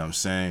 You know what I'm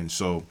saying?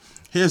 So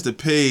here's the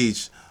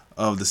page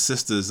of the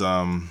sisters,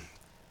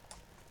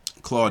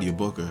 Claudia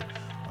Booker.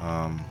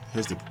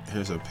 Here's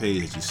a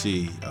page that you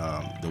see.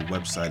 The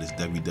website is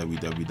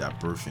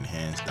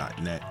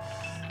www.birthinhands.net,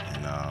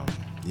 and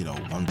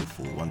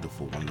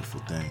wonderful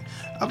thing.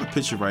 I have a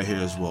picture right here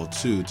as well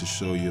too to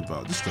show you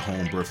about just the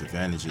home birth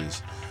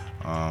advantages.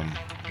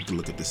 You can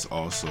look at this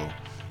also,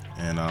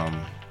 and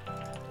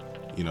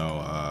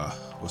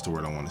what's the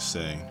word I want to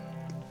say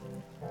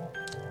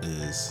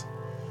is,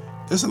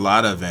 there's a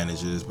lot of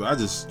advantages, but I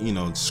just,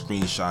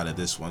 screenshotted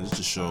this one just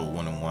to show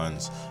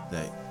one-on-ones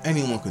that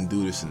anyone can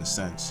do this in a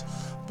sense.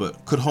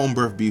 But could home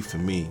birth be for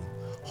me?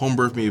 Home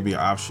birth may be an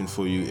option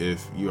for you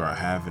if you are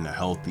having a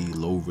healthy,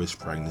 low-risk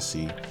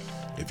pregnancy,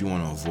 if you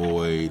want to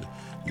avoid,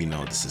 the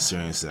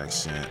cesarean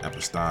section,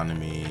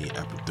 episiotomy,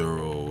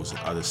 epidurals, and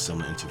other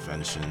similar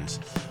interventions.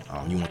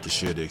 You want to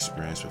share the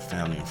experience with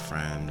family and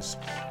friends.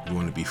 You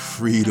want to be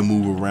free to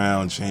move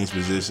around, change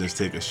positions,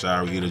 take a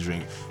shower, get a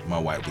drink. My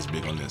wife was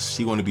big on this.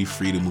 She wanted to be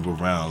free to move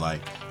around.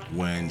 Like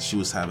when she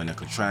was having the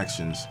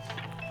contractions,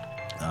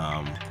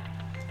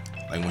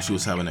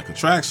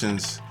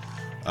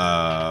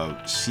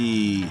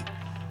 she,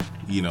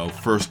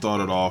 first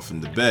started off in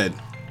the bed.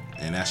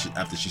 And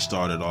after she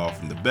started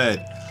off in the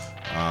bed,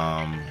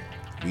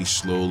 we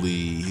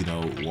slowly,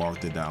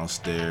 walked her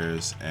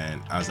downstairs.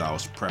 And as I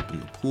was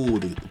prepping the pool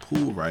to get the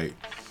pool right,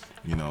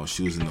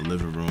 she was in the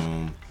living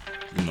room,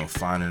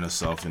 finding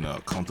herself in a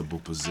comfortable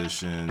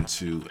position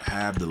to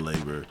have the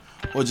labor,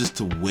 or just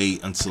to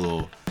wait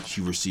until she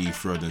received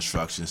further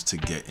instructions to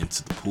get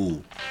into the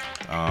pool.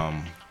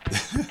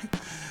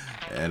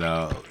 And,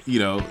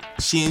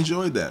 she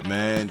enjoyed that,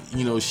 man.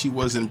 She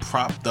wasn't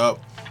propped up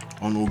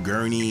on no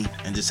gurney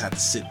and just had to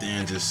sit there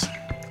and just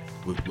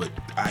with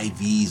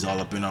IVs all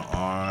up in her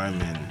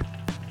arm, and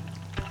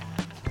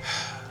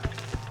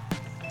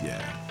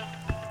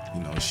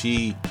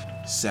she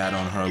sat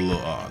on her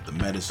little the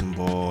medicine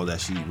ball that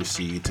she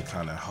received to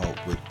kind of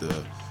help with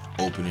the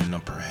opening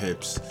up her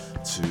hips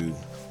to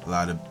a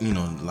lot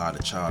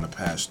of child to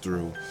pass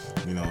through.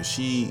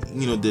 She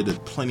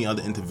did plenty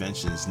other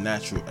interventions,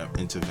 natural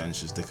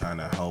interventions to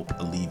kind of help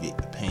alleviate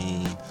the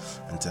pain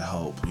and to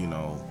help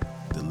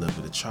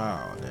deliver the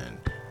child, and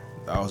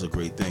that was a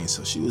great thing.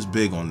 So she was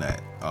big on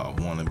that,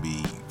 want to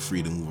be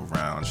free to move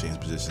around, change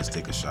positions,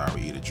 take a shower,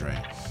 eat a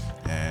drink,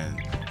 and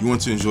you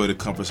want to enjoy the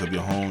comforts of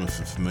your home and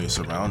familiar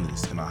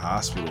surroundings. In a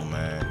hospital,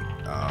 man,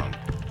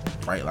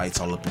 bright lights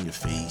all up in your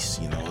face,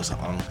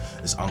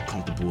 it's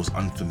uncomfortable, it's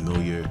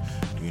unfamiliar,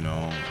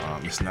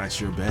 it's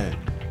not your bed,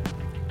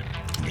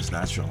 and it's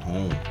not your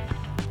home,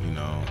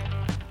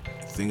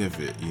 think of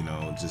it,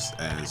 just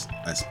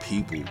as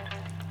people,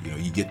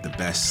 you get the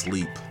best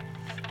sleep,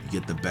 you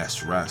get the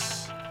best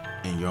rest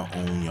in your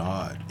own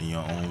yard, in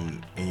your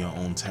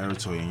own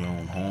territory, in your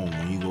own home.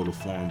 When you go to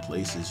foreign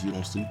places, you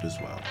don't sleep as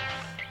well,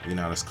 you're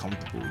not as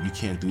comfortable, you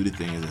can't do the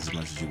things as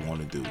much as you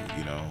want to do,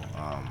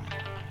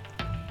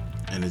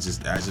 and it's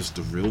just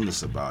the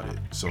realness about it.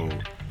 So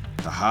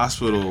the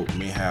hospital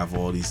may have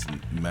all these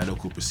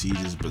medical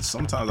procedures, but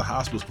sometimes the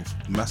hospitals can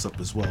mess up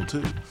as well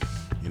too,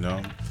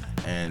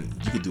 and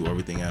you can do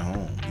everything at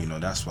home.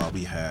 That's why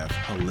we have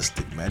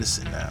holistic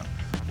medicine now.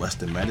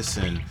 Western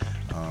medicine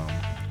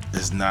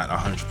is not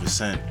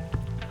 100%,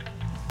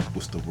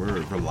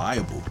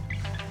 reliable,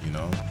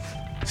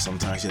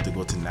 Sometimes you have to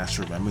go to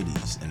natural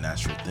remedies and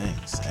natural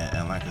things.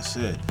 And like I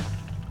said,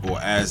 or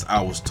as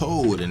I was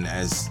told, and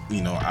as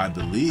I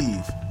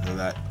believe,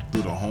 that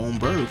through the home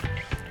birth,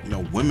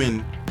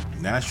 women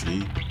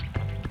naturally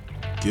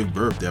give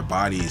birth. Their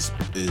body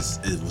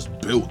was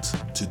built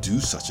to do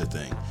such a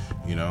thing,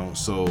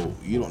 So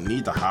you don't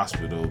need the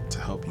hospital to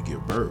help you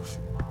give birth.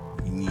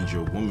 You need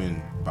your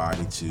womanly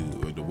body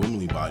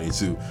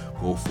to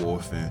go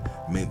forth and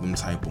make them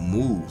type of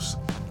moves.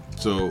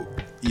 So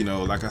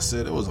like I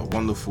said, it was a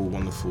wonderful,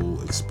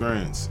 wonderful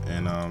experience.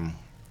 And I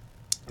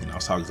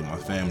was talking to my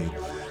family,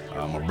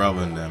 my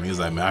brother and them. He was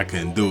like, man, I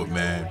couldn't do it,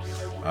 man.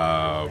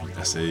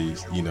 I say,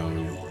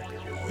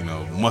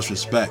 much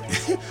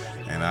respect.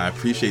 And I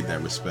appreciate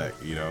that respect.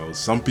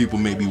 Some people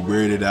may be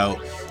weirded out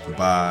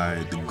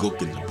by the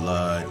gook in the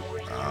blood.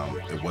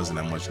 There wasn't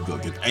that much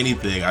gook. If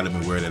anything, I'd have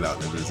been weirded out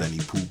that there's any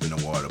poop in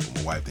the water, but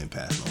my wife didn't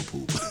pass no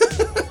poop.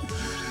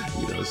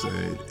 You know what I'm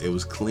saying? It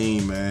was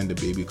clean, man. The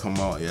baby come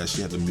out. Yeah,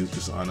 she had the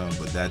mucus on her,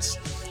 but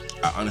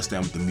I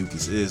understand what the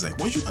mucus is. Like,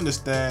 once you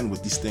understand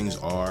what these things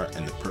are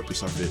and the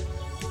purpose of it,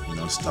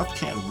 stuff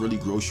can't really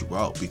gross you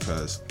out,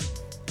 because,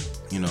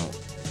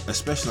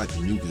 especially like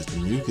the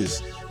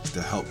mucus is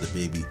to help the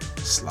baby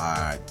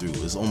slide through.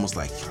 It's almost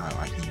like kind of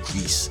like you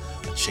grease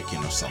a chicken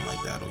or something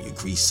like that, or you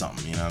grease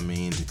something,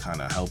 to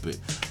kind of help it,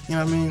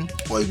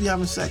 or if you're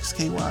having sex,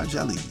 KY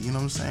jelly,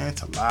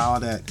 to allow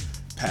that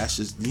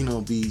passage,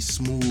 be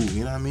smooth,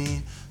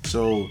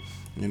 So,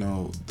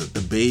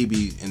 the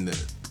baby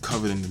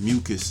covered in the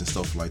mucus and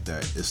stuff like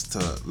that is to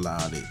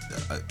allow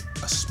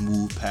a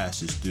smooth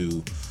passage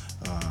through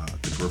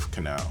the birth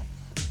canal.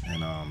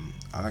 And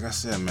like I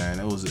said, man,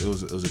 it was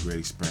a great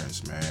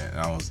experience, man. And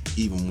I was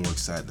even more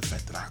excited the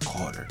fact that I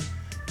caught her.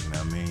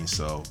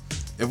 So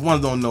if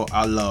one don't know,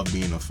 I love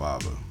being a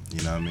father.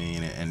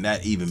 And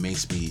that even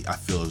makes me, I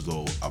feel as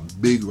though a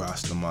big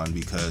Rastaman,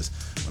 because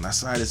when I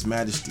saw His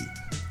Majesty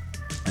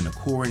in the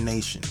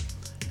coronation,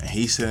 and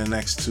he's standing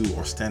next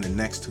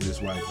to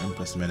his wife,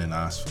 Empress Menen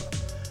Asfa,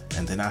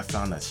 and then I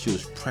found that she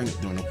was pregnant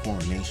during the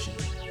coronation.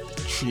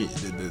 I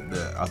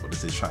was about to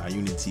say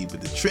triunity, but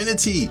the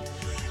Trinity,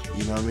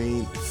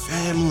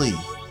 family,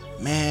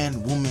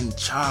 man, woman,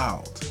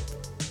 child,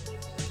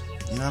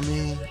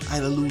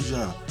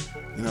 hallelujah,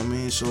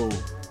 so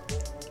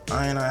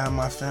I have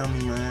my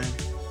family, man,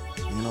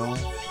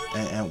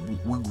 and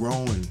we're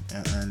growing,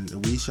 and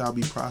we shall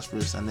be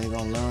prosperous, and they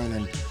gonna learn.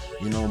 And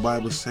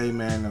Bible say,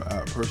 man,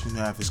 a person who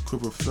have his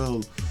quiver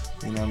filled,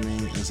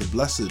 is a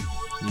blessed.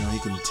 He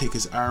can take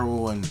his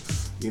arrow and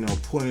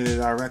point in a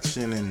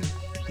direction, and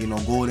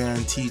go there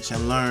and teach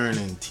and learn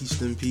and teach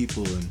them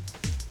people. And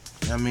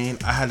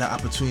I had the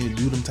opportunity to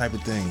do them type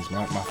of things.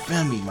 My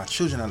family, my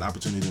children had the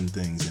opportunity to do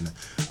them things, and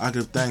I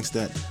give thanks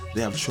that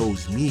they have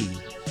chose me,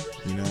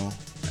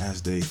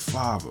 as their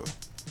father.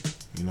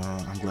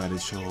 I'm glad they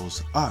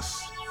chose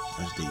us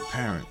as their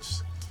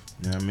parents.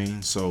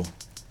 So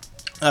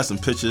I have some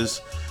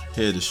pictures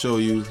here to show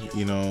you,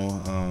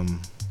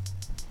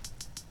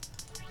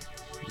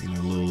 a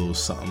little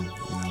something,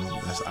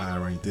 that's I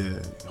right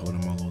there,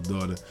 holding my little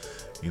daughter,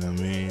 And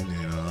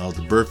I was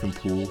the birthing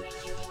pool,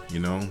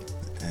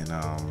 and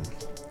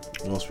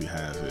what else we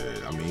have here?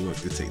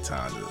 It take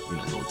time to,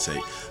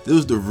 rotate. This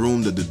was the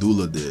room that the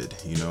doula did,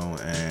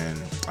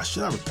 and I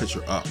should have a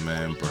picture up,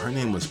 man, but her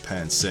name was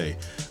Pansay.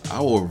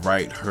 I will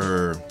write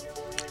her,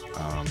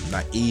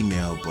 not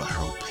email, but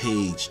her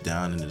page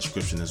down in the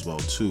description as well,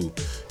 too.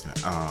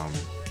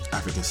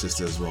 African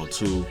sister as well,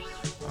 too.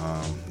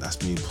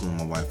 That's me pulling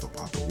my wife up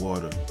out the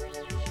water.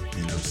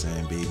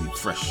 Baby,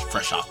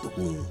 fresh out the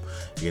womb.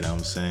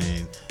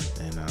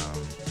 And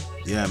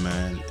yeah,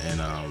 man,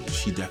 and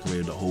she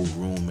decorated the whole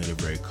room, made it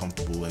very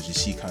comfortable. As you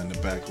see, kind of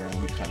the background,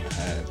 we kind of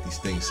have these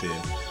things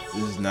here.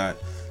 This is not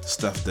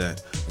stuff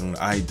that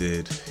I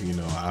did.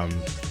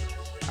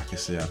 I can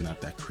say I'm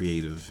not that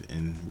creative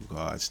in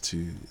regards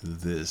to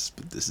this,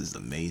 but this is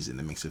amazing.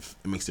 It makes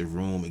the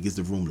room, it gives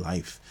the room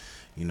life.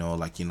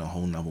 Like in a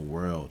whole nother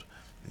world.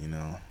 It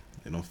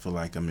don't feel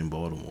like I'm in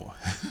Baltimore.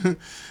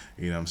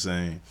 You know what I'm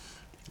saying?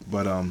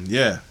 But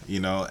yeah,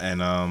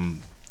 and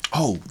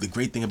oh, the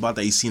great thing about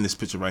that, you see in this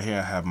picture right here,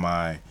 I have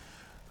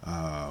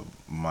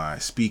my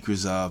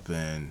speakers up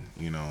and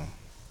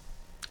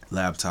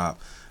laptop.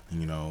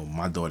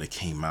 My daughter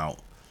came out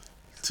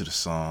to the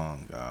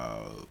song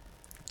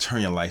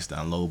 "Turn Your Lights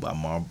Down Low" by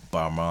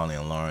Bob Marley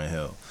and Lauryn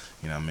Hill.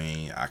 You know what I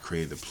mean? I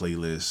created a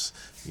playlist.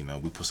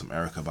 We put some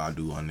Erykah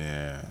Badu on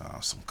there,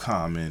 some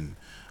Common.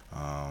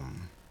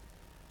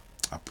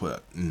 I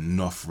put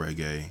enough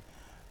reggae.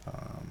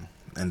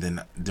 And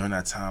then during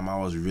that time, I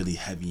was really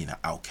heavy in the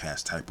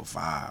Outkast type of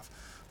vibe.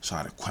 So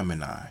I had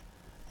Aquemini,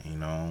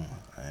 and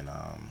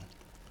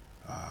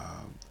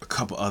a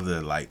couple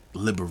other like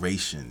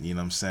Liberation. You know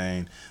what I'm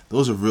saying?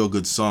 Those are real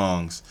good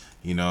songs.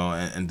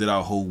 And did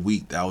our whole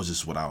week. That was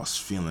just what I was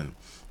feeling.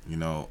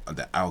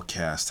 The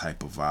Outkast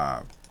type of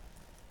vibe.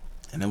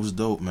 And it was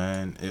dope,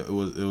 man. It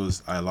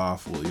was I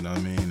lawful, you know what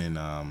I mean? And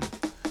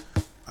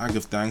I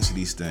give thanks to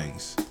these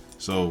things.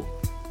 So,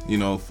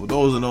 for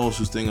those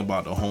who's thinking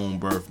about the home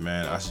birth,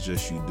 man, I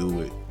suggest you do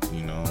it.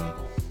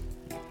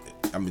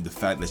 I mean, the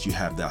fact that you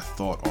have that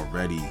thought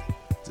already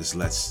just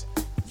lets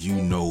you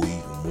know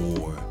even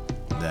more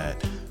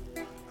that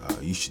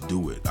you should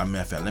do it. I mean,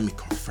 in fact, let me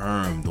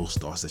confirm those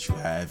thoughts that you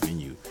have in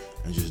you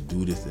and just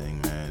do the thing,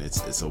 man.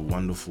 It's a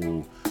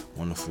wonderful,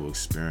 wonderful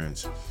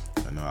experience.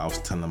 I was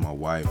telling my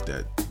wife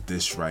that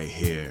this right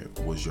here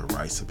was your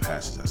rites of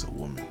passage as a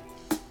woman.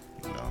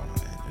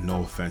 And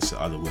no offense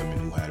to other women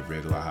who had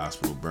regular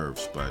hospital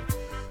births, but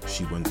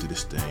she went through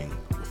this thing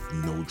with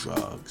no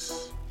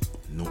drugs,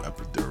 no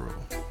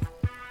epidural.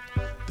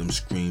 Them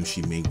screams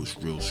she made was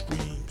real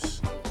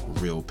screams,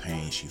 real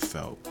pain she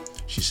felt.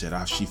 She said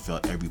she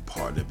felt every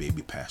part of the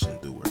baby passing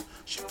through her.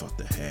 She felt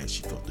the head,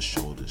 she felt the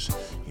shoulders.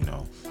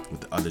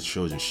 With the other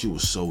children, she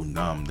was so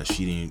numb that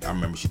she didn't. I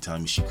remember she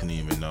telling me she couldn't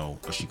even know,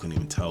 or she couldn't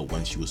even tell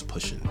when she was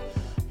pushing.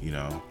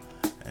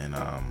 And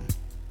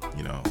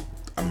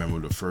I remember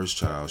the first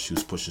child, she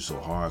was pushing so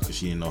hard because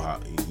she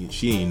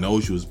didn't know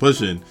she was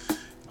pushing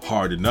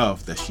hard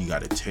enough that she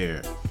got a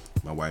tear.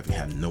 My wife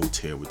had no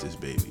tear with this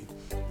baby.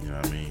 You know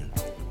what I mean?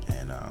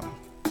 And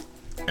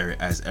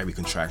as every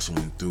contraction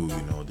went through,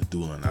 the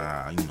doula and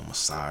I,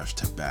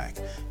 massaged her back,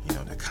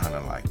 to kind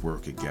of like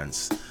work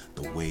against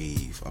the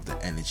wave of the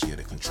energy of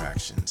the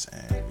contractions.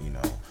 And,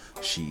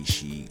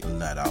 she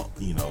let out,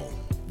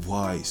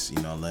 voice,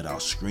 let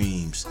out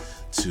screams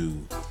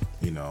to,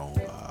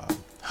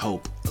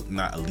 help,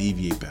 not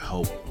alleviate, but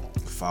help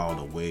follow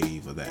the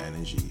wave of the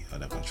energy of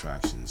the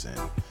contractions.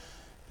 And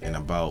in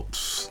about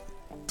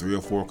 3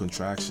 or 4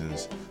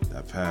 contractions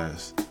that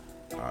passed,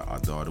 our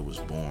daughter was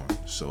born.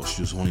 So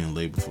she was only in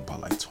labor for about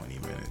like 20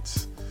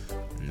 minutes.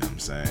 You know what I'm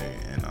saying?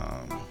 And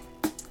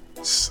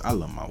I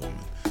love my woman.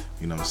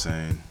 You know what I'm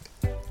saying?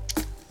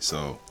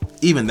 So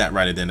even that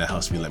right then, that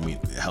helps me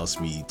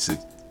to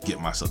get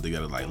myself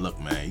together. Like, look,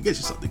 man, you get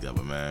yourself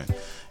together, man.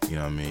 You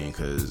know what I mean?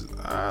 Because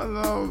I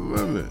love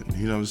women.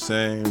 You know what I'm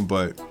saying?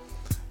 But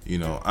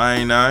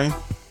I.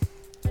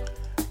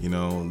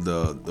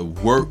 The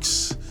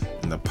works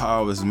and the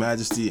power of His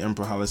Majesty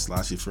Emperor Haile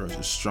Selassie I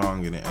is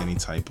stronger than any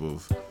type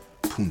of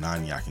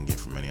punani I can get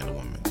from any other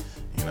woman.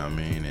 You know what I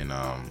mean? And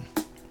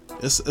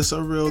it's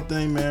a real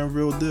thing, man,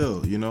 real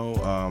deal. I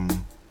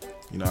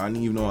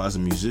didn't even know as a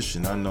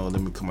musician. I know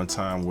there may come a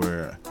time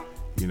where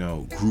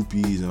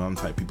groupies and other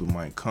type people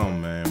might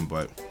come, man.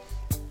 But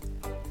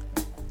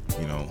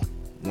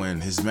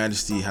when His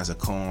Majesty has a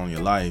call on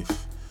your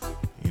life,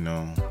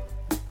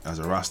 as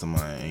a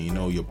Rastaman,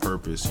 and your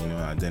purpose, your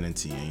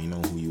identity, and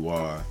who you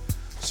are,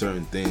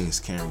 certain things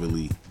can't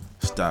really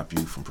stop you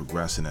from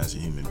progressing as a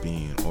human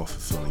being or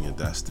fulfilling your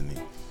destiny.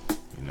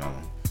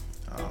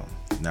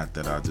 Not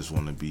that I just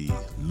want to be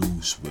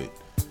loose with,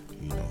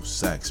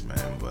 sex,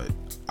 man, but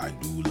I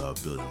do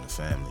love building a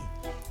family.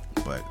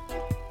 But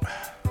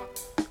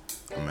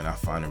I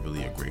find it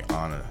really a great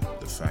honor,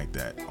 the fact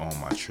that all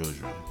my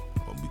children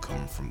will be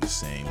coming from the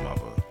same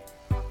mother.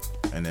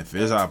 And if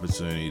there's an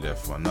opportunity that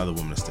for another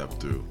woman to step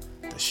through,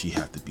 that she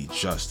have to be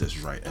just as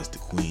right as the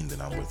queen that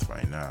I'm with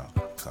right now.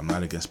 Cause I'm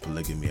not against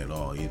polygamy at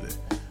all either,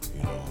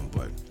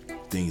 but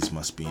things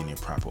must be in their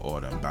proper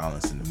order and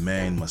balance, and the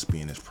man must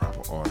be in his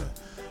proper order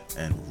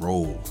and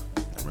role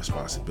and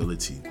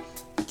responsibility.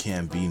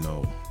 Can't be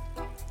no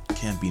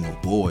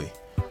boy.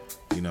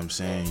 You know what I'm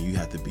saying? You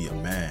have to be a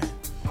man,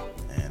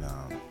 and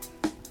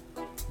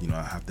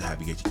I have to have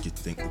you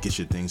get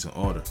your things in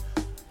order.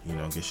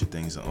 Get your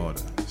things in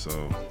order.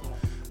 So,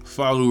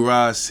 Falu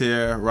Ras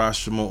here, Ras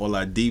Shamo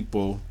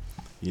Oladipo.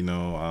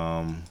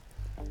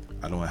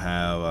 I don't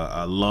have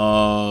a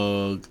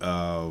long,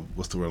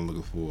 what's the word I'm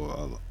looking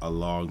for? A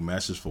long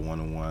message for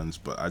one-on-ones,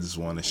 but I just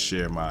want to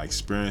share my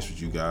experience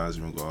with you guys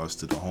in regards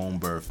to the home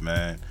birth,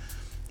 man.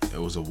 It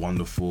was a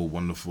wonderful,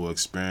 wonderful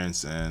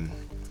experience, and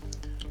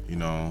you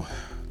know,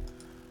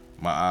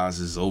 my eyes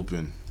is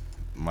open.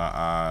 My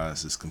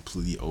eyes is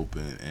completely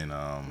open, and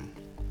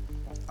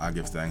I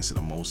give thanks to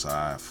the Most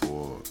High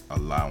for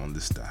allowing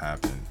this to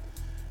happen.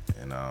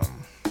 And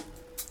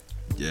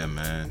yeah,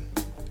 man,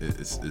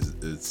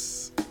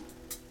 it's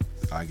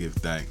I give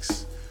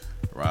thanks,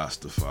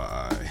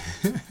 Rastafari.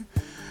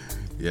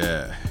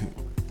 Yeah,